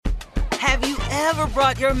Have you ever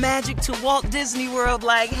brought your magic to Walt Disney World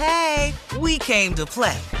like, hey, we came to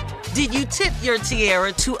play? Did you tip your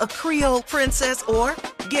tiara to a Creole princess or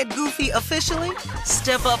get goofy officially?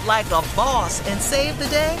 Step up like a boss and save the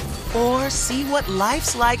day? Or see what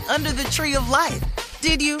life's like under the tree of life?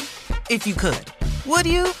 Did you? If you could. Would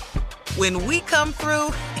you? When we come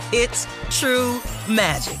through, it's true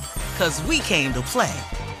magic. 'Cause we came to play.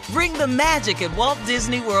 Bring the magic at Walt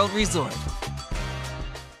Disney World Resort.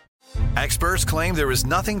 Experts claim there is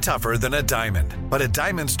nothing tougher than a diamond. But at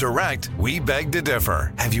Diamonds Direct, we beg to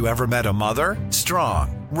differ. Have you ever met a mother?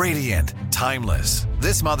 Strong, radiant, timeless.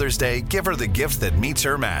 This Mother's Day, give her the gift that meets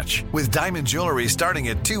her match. With diamond jewelry starting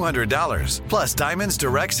at $200. Plus Diamonds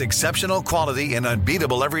Direct's exceptional quality and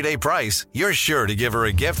unbeatable everyday price, you're sure to give her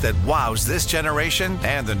a gift that wows this generation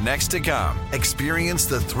and the next to come. Experience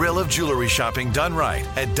the thrill of jewelry shopping done right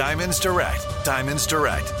at Diamonds Direct. Diamonds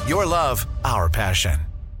Direct. Your love, our passion.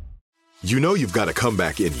 You know you've got a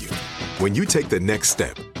comeback in you. When you take the next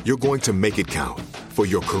step, you're going to make it count. For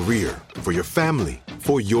your career, for your family,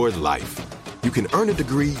 for your life. You can earn a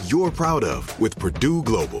degree you're proud of with Purdue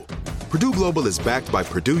Global. Purdue Global is backed by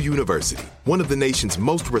Purdue University, one of the nation's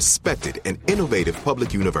most respected and innovative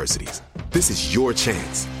public universities. This is your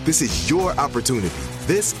chance. This is your opportunity.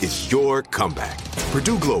 This is your comeback.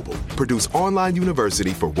 Purdue Global, Purdue's online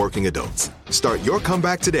university for working adults. Start your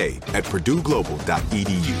comeback today at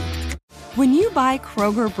purdueglobal.edu. When you buy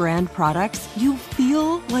Kroger brand products, you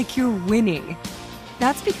feel like you're winning.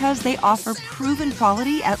 That's because they offer proven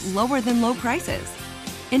quality at lower than low prices.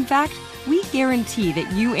 In fact, we guarantee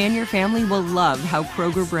that you and your family will love how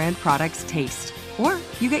Kroger brand products taste, or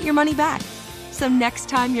you get your money back. So next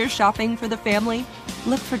time you're shopping for the family,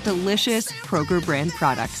 look for delicious Kroger brand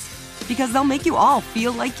products, because they'll make you all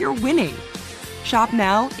feel like you're winning. Shop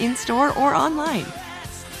now, in-store, or online.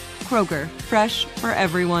 Kroger, fresh for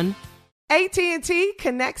everyone. AT&T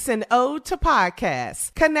connects an ode to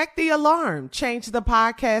podcasts. Connect the alarm. Change the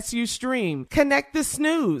podcast you stream. Connect the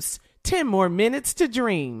snooze. 10 more minutes to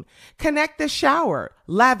dream. Connect the shower.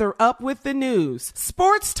 Lather up with the news.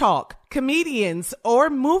 Sports talk, comedians, or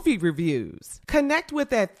movie reviews. Connect with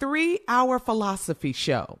that 3-hour philosophy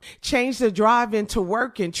show. Change the drive into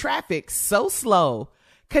work and traffic so slow.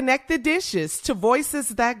 Connect the dishes to voices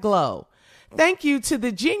that glow. Thank you to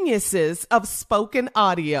the geniuses of spoken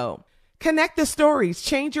audio. Connect the stories,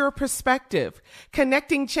 change your perspective.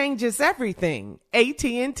 Connecting changes everything.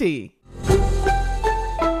 AT&T.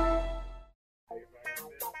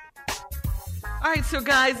 All right, so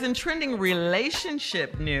guys, in trending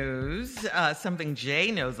relationship news, something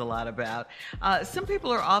Jay knows a lot about, some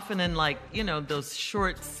people are often in those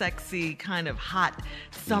short, sexy, kind of hot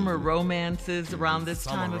summer romances around this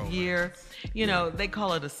time of year. You know, they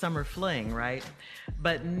call it a summer fling, right?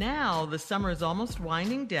 But now the summer is almost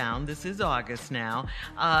winding down. This is August now.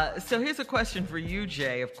 So here's a question for you,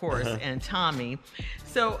 Jay, of course, and Tommy.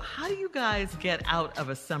 So how do you guys get out of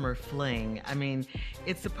a summer fling? I mean,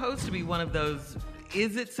 it's supposed to be one of those...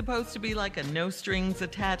 Is it supposed to be like a no strings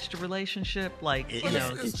attached relationship?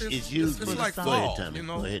 It's usually like fall. fall,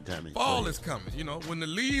 Go ahead, Tommy. Fall is coming. You know, when the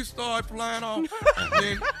leaves start flying off,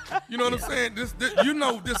 then you know what I'm saying. This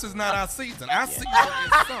is not our season. Our season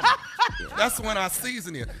is summer. That's when our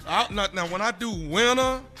season is. Now, when I do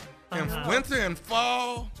winter and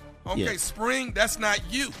fall, spring, that's not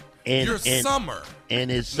you. You're summer. And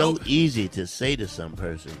it's so easy to say to some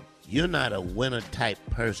person, you're not a winter type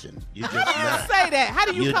person. You're just not. Say that. How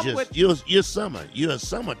do you come with? You're summer. You're a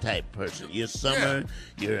summer type person. You're summer.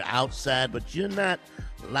 Yeah. You're outside, but you're not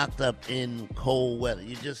locked up in cold weather.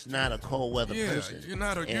 You're just not a cold weather person. You're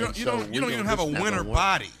not. You don't even have a winter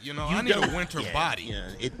body. You know, I need a winter body.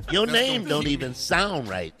 Yeah. Your name don't even sound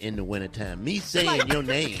right in the wintertime. Me saying your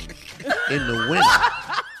name in the winter.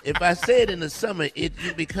 If I say it in the summer,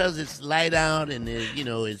 because it's light out and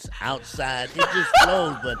it's outside, it just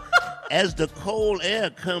flows. But as the cold air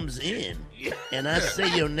comes in, and I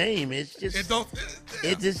say your name, it just don't.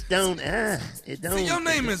 See, your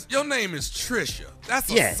name is Trisha.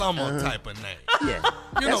 That's a summer type of name. Yeah,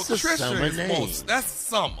 Trisha is that's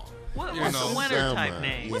summer. What's a winter type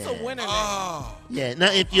name? What's a winter name? Yeah. Now,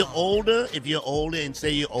 if you're older, and say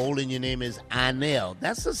you're older and your name is Inel,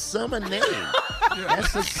 that's a summer name.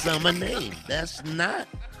 That's a summer name. That's not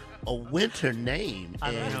a winter name.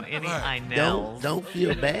 I don't know any Inels. Don't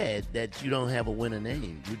feel bad that you don't have a winter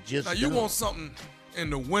name. You just now you want something in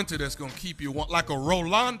the winter that's gonna keep you warm, like a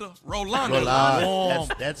Rolanda. Rolanda is warm.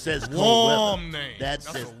 That says cold warm weather. name. That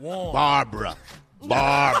That's says a warm. Barbara.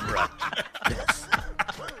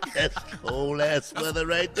 That's cold ass weather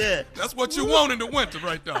right there. That's what you want in the winter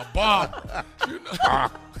right there, Bob.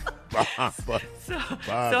 Barbara. So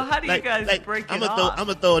how do you guys break it off? I'm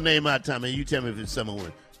going to throw a name out, Tommy. You tell me if it's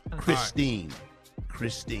someone. Christine.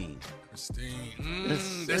 Christine.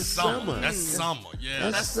 That's summer. That's summer. Yeah.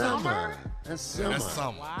 That's summer. That's summer. That's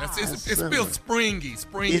summer. Wow. It feels springy.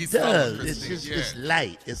 It does. It's just it's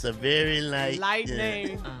light. It's a very light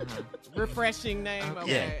name. Refreshing name.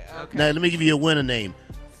 Okay. Yeah. Okay. Now let me give you a winner name.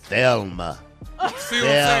 Thelma. See what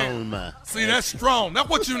I'm saying? See, that's strong. That's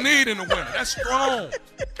what you need in the winter. That's strong.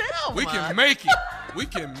 Thelma. We can make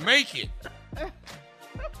it.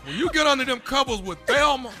 When you get under them covers with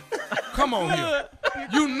Thelma, come on here.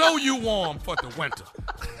 You know you warm for the winter.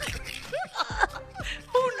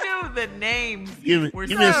 Who knew the names? Give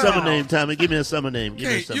me a summer name, Tommy. Give me a summer name.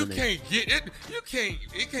 It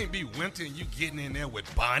can't be winter and you getting in there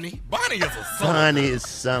with Bonnie. Bonnie is a summer. Bonnie is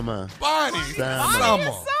summer. Bonnie is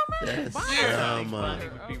summer. That's summer.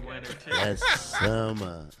 That's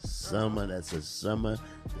summer. Summer. That's a summer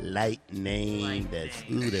light name. That's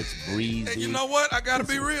breezy. And you know what? I gotta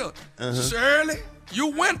be real. Shirley, you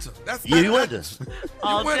winter. That's you winter.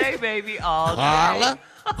 All day, baby. All day.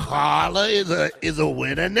 Carla is a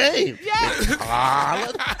winter name. Yes.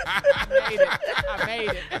 Carla. I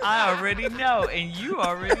made it. I already know, and you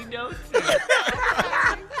already know too.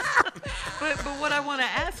 But what I want to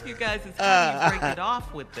ask you guys is, how do you break it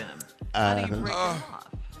off with them? How do you break it off?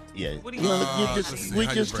 Yeah. What do you we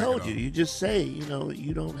just told you. You just say, you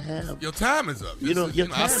don't have. Your time is up.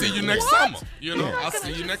 I'll see you next summer. I'll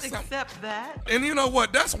see you next summer. Accept that. And you know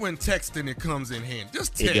what? That's when texting it comes in hand.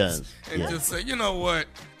 Just text. It does. And just say, you know what?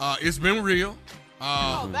 It's been real.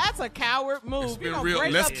 That's a coward move. It's been real.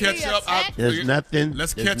 Let's catch up.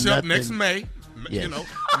 Let's catch up next May. Yes.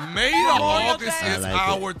 May to August is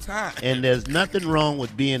our time. And there's nothing wrong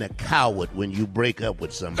with being a coward when you break up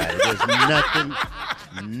with somebody. There's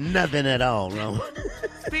nothing at all wrong.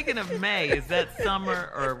 Speaking of May, is that summer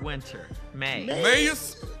or winter? May. May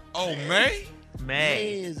is. Oh, May.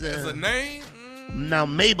 May is a name. Now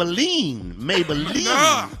Maybelline.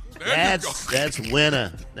 Nah, that's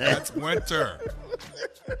winter. That's winter.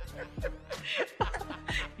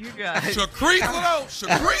 You guys. Shakrita.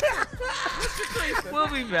 We'll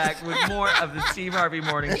be back with more of the Steve Harvey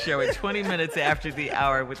Morning Show at 20 minutes after the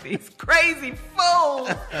hour with these crazy fools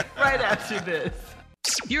right after this.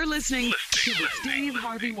 You're listening to the Steve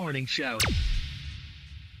Harvey Morning Show.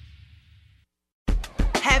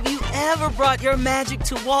 Have you ever brought your magic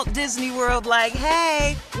to Walt Disney World like,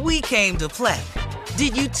 hey, we came to play?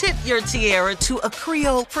 Did you tip your tiara to a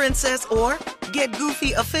Creole princess or get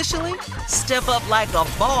goofy officially? Step up like a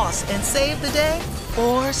boss and save the day?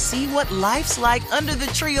 Or see what life's like under the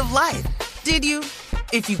tree of life? Did you?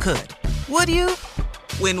 If you could. Would you?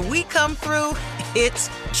 When we come through, it's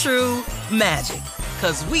true magic.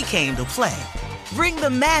 'Cause we came to play. Bring the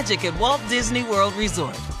magic at Walt Disney World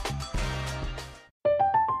Resort.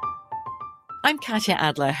 I'm Katya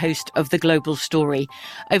Adler, host of The Global Story.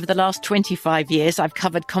 Over the last 25 years, I've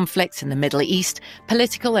covered conflicts in the Middle East,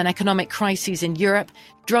 political and economic crises in Europe,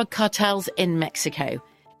 drug cartels in Mexico.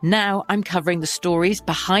 Now I'm covering the stories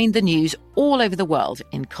behind the news all over the world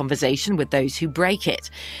in conversation with those who break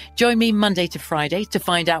it. Join me Monday to Friday to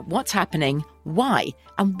find out what's happening, why,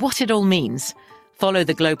 and what it all means. Follow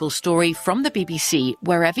The Global Story from the BBC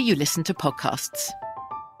wherever you listen to podcasts.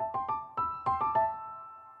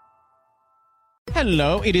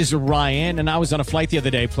 Hello, it is Ryan, and I was on a flight the other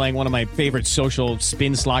day playing one of my favorite social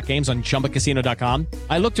spin slot games on ChumbaCasino.com.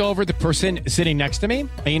 I looked over at the person sitting next to me,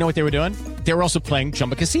 and you know what they were doing? They were also playing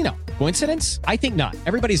Chumba Casino. Coincidence? I think not.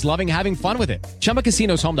 Everybody's loving having fun with it. Chumba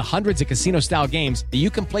Casino is home to hundreds of casino-style games that you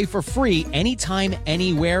can play for free anytime,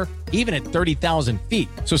 anywhere, even at 30,000 feet.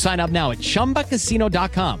 So sign up now at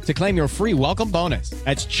ChumbaCasino.com to claim your free welcome bonus.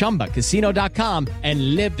 That's ChumbaCasino.com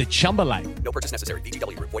and live the Chumba life. No purchase necessary.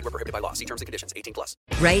 VGW. Void where prohibited by law. See terms and conditions. 18+.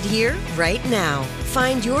 Right here, right now.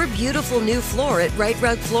 Find your beautiful new floor at Right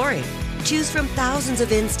Rug Flooring. Choose from thousands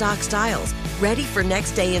of in-stock styles, ready for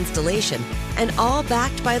next day installation, and all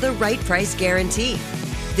backed by the right price guarantee.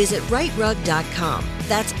 Visit rightrug.com.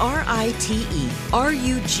 That's RITERUG.com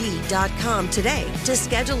today to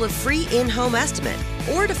schedule a free in-home estimate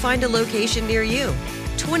or to find a location near you.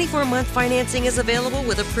 24-month financing is available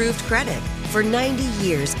with approved credit. For 90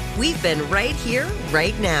 years, we've been right here,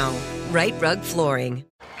 right now. Right Rug Flooring.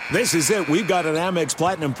 This is it. We've got an Amex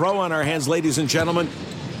Platinum Pro on our hands, ladies and gentlemen.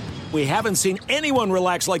 We haven't seen anyone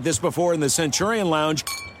relax like this before in the Centurion Lounge.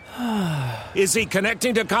 Is he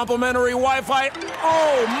connecting to complimentary Wi-Fi?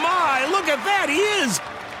 Oh, my! Look at that! He is!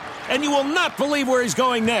 And you will not believe where he's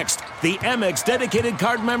going next. The Amex dedicated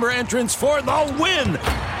card member entrance for the win!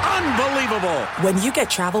 Unbelievable. When you get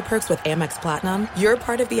travel perks with Amex Platinum, you're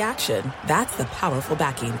part of the action. That's the powerful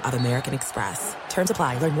backing of American Express. Terms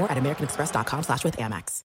apply. Learn more at americanexpress.com/withAmex.